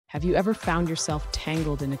Have you ever found yourself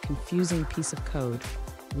tangled in a confusing piece of code,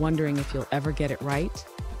 wondering if you'll ever get it right?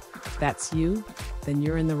 If that's you, then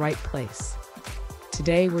you're in the right place.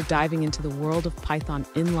 Today, we're diving into the world of Python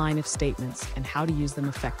inline if statements and how to use them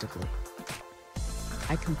effectively.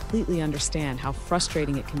 I completely understand how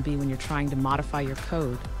frustrating it can be when you're trying to modify your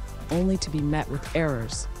code, only to be met with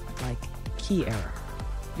errors like key error.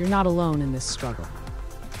 You're not alone in this struggle.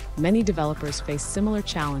 Many developers face similar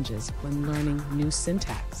challenges when learning new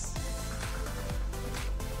syntax.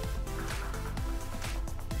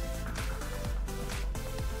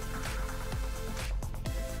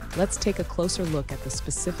 Let's take a closer look at the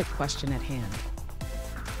specific question at hand.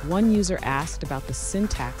 One user asked about the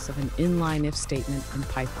syntax of an inline if statement in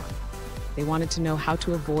Python. They wanted to know how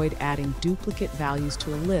to avoid adding duplicate values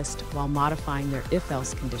to a list while modifying their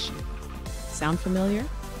if-else condition. Sound familiar?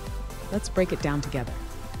 Let's break it down together.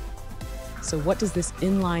 So what does this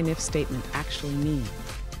inline if statement actually mean?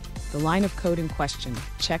 The line of code in question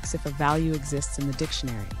checks if a value exists in the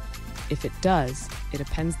dictionary. If it does, it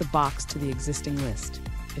appends the box to the existing list.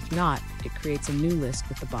 If not, it creates a new list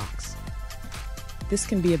with the box. This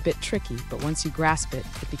can be a bit tricky, but once you grasp it,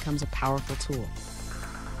 it becomes a powerful tool.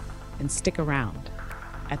 And stick around.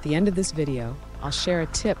 At the end of this video, I'll share a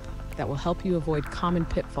tip that will help you avoid common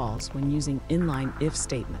pitfalls when using inline if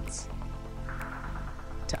statements.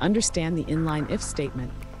 To understand the inline if statement,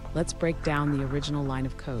 let's break down the original line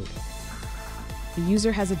of code. The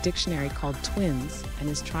user has a dictionary called twins and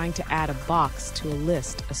is trying to add a box to a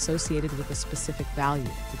list associated with a specific value.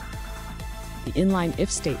 The inline if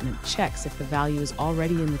statement checks if the value is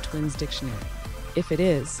already in the twins dictionary. If it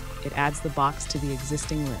is, it adds the box to the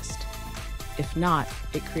existing list. If not,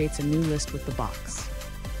 it creates a new list with the box.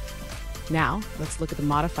 Now, let's look at the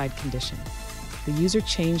modified condition. The user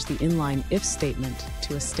changed the inline if statement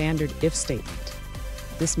to a standard if statement.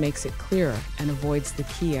 This makes it clearer and avoids the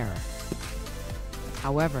key error.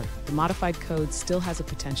 However, the modified code still has a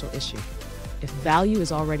potential issue. If value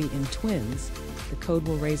is already in twins, the code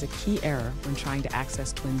will raise a key error when trying to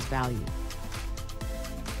access twins value.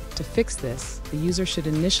 To fix this, the user should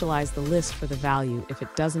initialize the list for the value if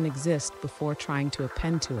it doesn't exist before trying to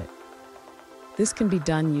append to it. This can be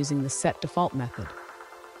done using the setDefault method.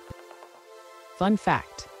 Fun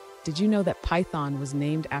fact, did you know that Python was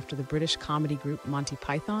named after the British comedy group Monty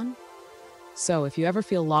Python? So if you ever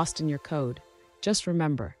feel lost in your code, just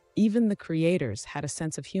remember, even the creators had a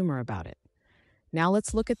sense of humor about it. Now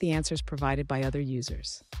let's look at the answers provided by other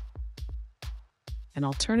users. An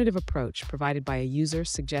alternative approach provided by a user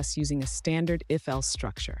suggests using a standard if-else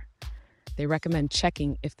structure. They recommend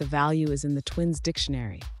checking if the value is in the twins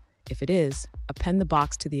dictionary. If it is, append the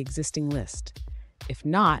box to the existing list. If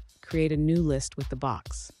not, create a new list with the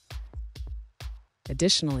box.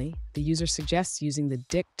 Additionally, the user suggests using the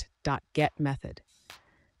dict.get method.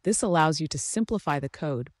 This allows you to simplify the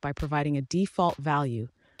code by providing a default value,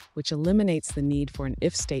 which eliminates the need for an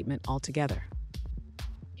if statement altogether.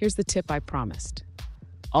 Here's the tip I promised.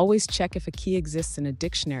 Always check if a key exists in a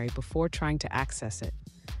dictionary before trying to access it.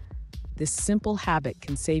 This simple habit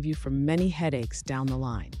can save you from many headaches down the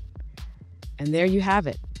line. And there you have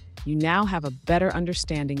it. You now have a better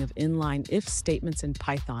understanding of inline if statements in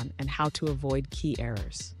Python and how to avoid key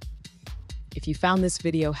errors. If you found this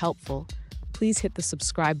video helpful, please hit the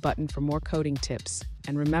subscribe button for more coding tips.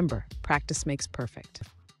 And remember, practice makes perfect.